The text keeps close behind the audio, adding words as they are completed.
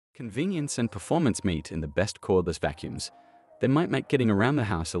convenience and performance meet in the best cordless vacuums. They might make getting around the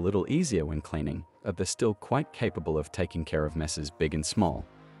house a little easier when cleaning, but they're still quite capable of taking care of messes big and small.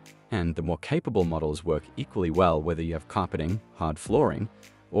 And the more capable models work equally well whether you have carpeting, hard flooring,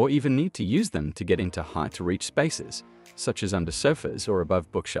 or even need to use them to get into hard-to-reach spaces, such as under sofas or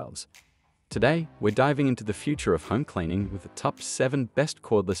above bookshelves. Today, we're diving into the future of home cleaning with the top 7 best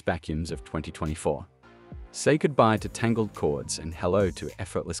cordless vacuums of 2024. Say goodbye to tangled cords and hello to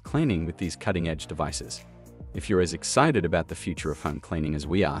effortless cleaning with these cutting-edge devices. If you're as excited about the future of home cleaning as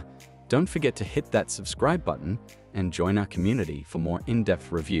we are, don't forget to hit that subscribe button and join our community for more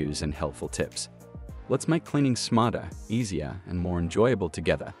in-depth reviews and helpful tips. Let's make cleaning smarter, easier, and more enjoyable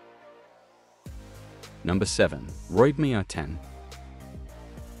together. Number 7. Reutemeyer 10.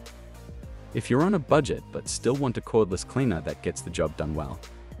 If you're on a budget but still want a cordless cleaner that gets the job done well,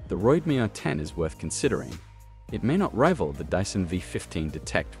 the Reutemeyer 10 is worth considering. It may not rival the Dyson V15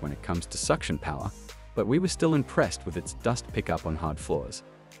 Detect when it comes to suction power, but we were still impressed with its dust pickup on hard floors.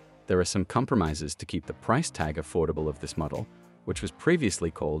 There are some compromises to keep the price tag affordable of this model, which was previously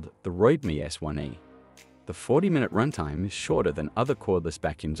called the Reutemeyer S1E. The 40-minute runtime is shorter than other cordless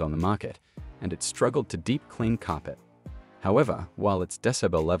vacuums on the market, and it struggled to deep clean carpet. However, while its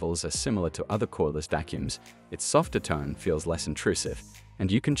decibel levels are similar to other cordless vacuums, its softer tone feels less intrusive,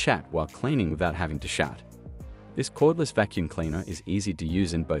 and you can chat while cleaning without having to shout. This cordless vacuum cleaner is easy to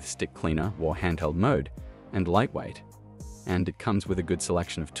use in both stick cleaner or handheld mode, and lightweight. And it comes with a good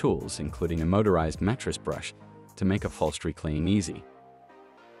selection of tools, including a motorized mattress brush, to make upholstery cleaning easy.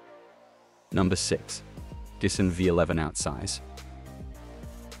 Number 6. Dyson V11 Outsize.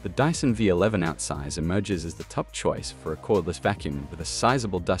 The Dyson V11 Outsize emerges as the top choice for a cordless vacuum with a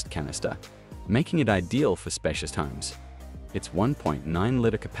sizable dust canister, making it ideal for spacious homes. Its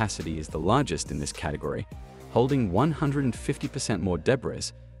 1.9-liter capacity is the largest in this category, holding 150% more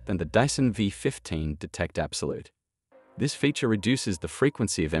debris than the Dyson V15 Detect Absolute. This feature reduces the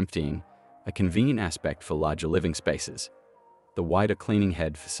frequency of emptying, a convenient aspect for larger living spaces. The wider cleaning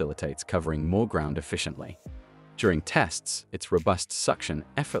head facilitates covering more ground efficiently. During tests, its robust suction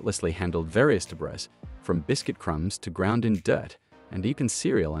effortlessly handled various debris, from biscuit crumbs to ground-in dirt, and even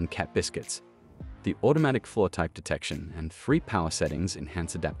cereal and cat biscuits. The automatic floor type detection and 3 power settings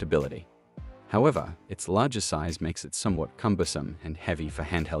enhance adaptability. However, its larger size makes it somewhat cumbersome and heavy for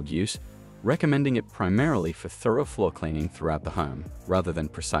handheld use, recommending it primarily for thorough floor cleaning throughout the home, rather than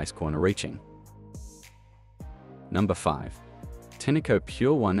precise corner reaching. Number 5. Tineco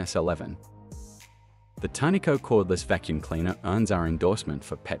Pure One S11. The Tineco cordless vacuum cleaner earns our endorsement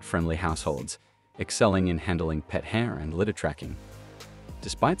for pet-friendly households, excelling in handling pet hair and litter tracking.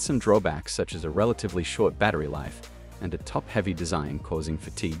 Despite some drawbacks such as a relatively short battery life and a top-heavy design causing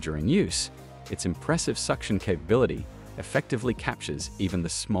fatigue during use, its impressive suction capability effectively captures even the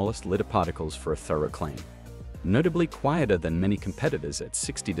smallest litter particles for a thorough clean. Notably quieter than many competitors at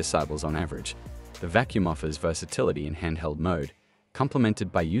 60 decibels on average, the vacuum offers versatility in handheld mode,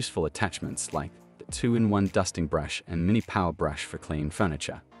 complemented by useful attachments like the 2-in-1 dusting brush and mini power brush for clean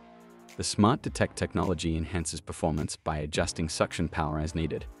furniture. The Smart Detect technology enhances performance by adjusting suction power as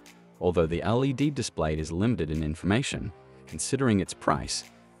needed. Although the LED display is limited in information, considering its price,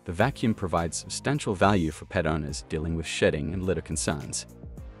 the vacuum provides substantial value for pet owners dealing with shedding and litter concerns.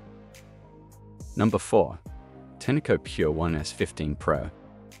 Number 4. Tineco Pure One S15 Pro.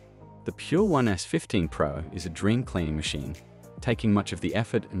 The Pure One S15 Pro is a dream cleaning machine, taking much of the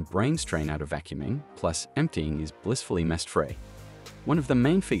effort and brain strain out of vacuuming, plus emptying is blissfully mess-free. One of the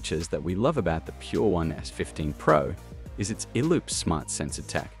main features that we love about the Pure One S15 Pro is its eLoop smart sensor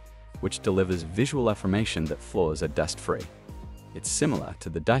tech, which delivers visual affirmation that floors are dust-free. It's similar to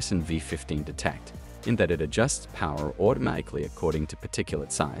the Dyson V15 Detect in that it adjusts power automatically according to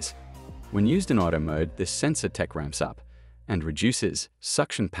particulate size. When used in auto mode, this sensor tech ramps up and reduces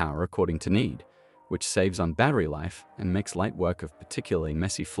suction power according to need, which saves on battery life and makes light work of particularly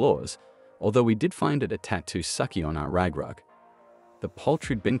messy floors, although we did find it a tad too sucky on our rag rug. The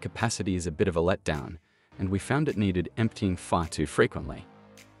poultry bin capacity is a bit of a letdown, and we found it needed emptying far too frequently.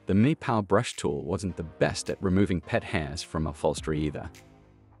 The mini power brush tool wasn't the best at removing pet hairs from upholstery either.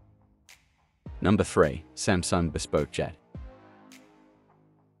 Number 3. Samsung Bespoke Jet.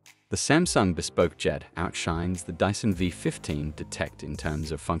 The Samsung Bespoke Jet outshines the Dyson V15 Detect in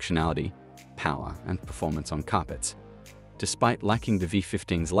terms of functionality, power, and performance on carpets. Despite lacking the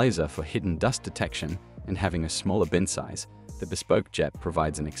V15's laser for hidden dust detection and having a smaller bin size, the Bespoke Jet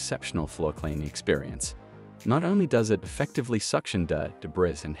provides an exceptional floor cleaning experience. Not only does it effectively suction dirt,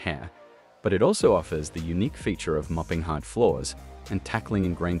 debris, and hair, but it also offers the unique feature of mopping hard floors and tackling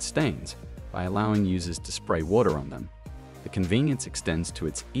ingrained stains by allowing users to spray water on them. The convenience extends to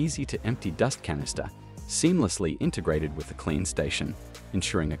its easy-to-empty dust canister, seamlessly integrated with the clean station,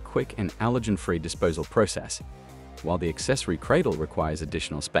 ensuring a quick and allergen-free disposal process. While the accessory cradle requires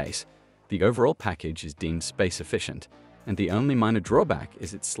additional space, the overall package is deemed space-efficient, and the only minor drawback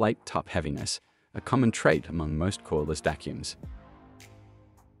is its slight top heaviness, a common trait among most cordless vacuums.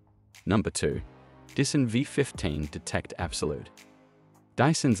 Number 2. Dyson V15 Detect Absolute.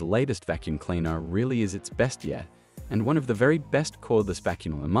 Dyson's latest vacuum cleaner really is its best yet, and one of the very best cordless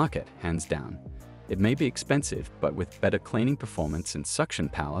vacuum on the market, hands down. It may be expensive, but with better cleaning performance and suction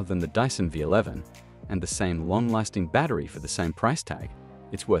power than the Dyson V11, and the same long-lasting battery for the same price tag,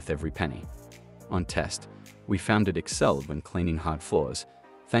 it's worth every penny. On test, we found it excelled when cleaning hard floors,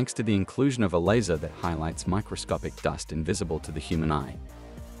 thanks to the inclusion of a laser that highlights microscopic dust invisible to the human eye.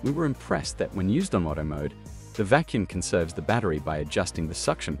 We were impressed that when used on auto mode, the vacuum conserves the battery by adjusting the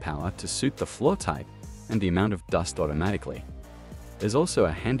suction power to suit the floor type and the amount of dust automatically. There's also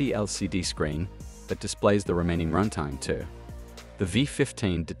a handy LCD screen that displays the remaining runtime too. The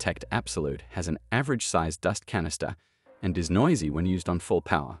V15 Detect Absolute has an average-sized dust canister and is noisy when used on full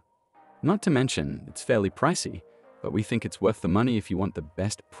power. Not to mention, it's fairly pricey, but we think it's worth the money if you want the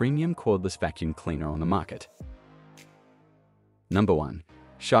best premium cordless vacuum cleaner on the market. Number 1.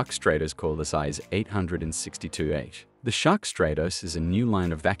 Shark Stratos Cordless Eyes 862H. The Shark Stratos is a new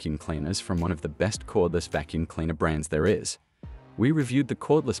line of vacuum cleaners from one of the best cordless vacuum cleaner brands there is. We reviewed the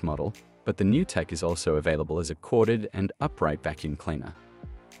cordless model, but the new tech is also available as a corded and upright vacuum cleaner.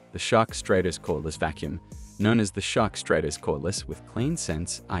 The Shark Stratos Cordless Vacuum, known as the Shark Stratos Cordless with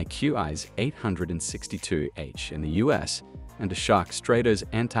CleanSense IQ Eyes 862H in the US, and a Shark Stratos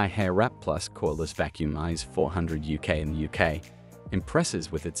Anti-Hair Wrap Plus Cordless Vacuum Eyes 400 UK in the UK,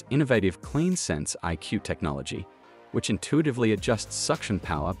 impresses with its innovative CleanSense IQ technology, which intuitively adjusts suction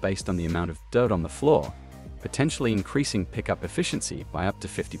power based on the amount of dirt on the floor, potentially increasing pickup efficiency by up to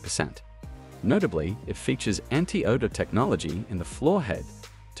 50%. Notably, it features anti-odor technology in the floor head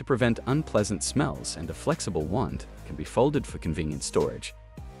to prevent unpleasant smells, and a flexible wand can be folded for convenient storage.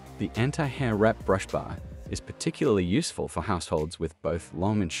 The anti-hair wrap brush bar is particularly useful for households with both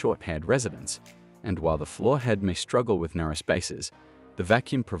long and short-haired residents, and while the floor head may struggle with narrow spaces, the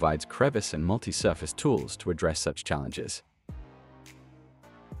vacuum provides crevice and multi-surface tools to address such challenges.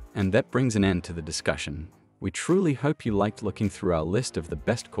 And that brings an end to the discussion. We truly hope you liked looking through our list of the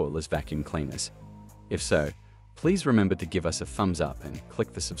best cordless vacuum cleaners. If so, please remember to give us a thumbs up and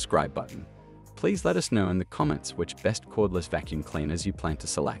click the subscribe button. Please let us know in the comments which best cordless vacuum cleaners you plan to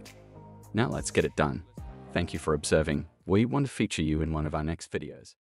select. Now let's get it done. Thank you for observing. We want to feature you in one of our next videos.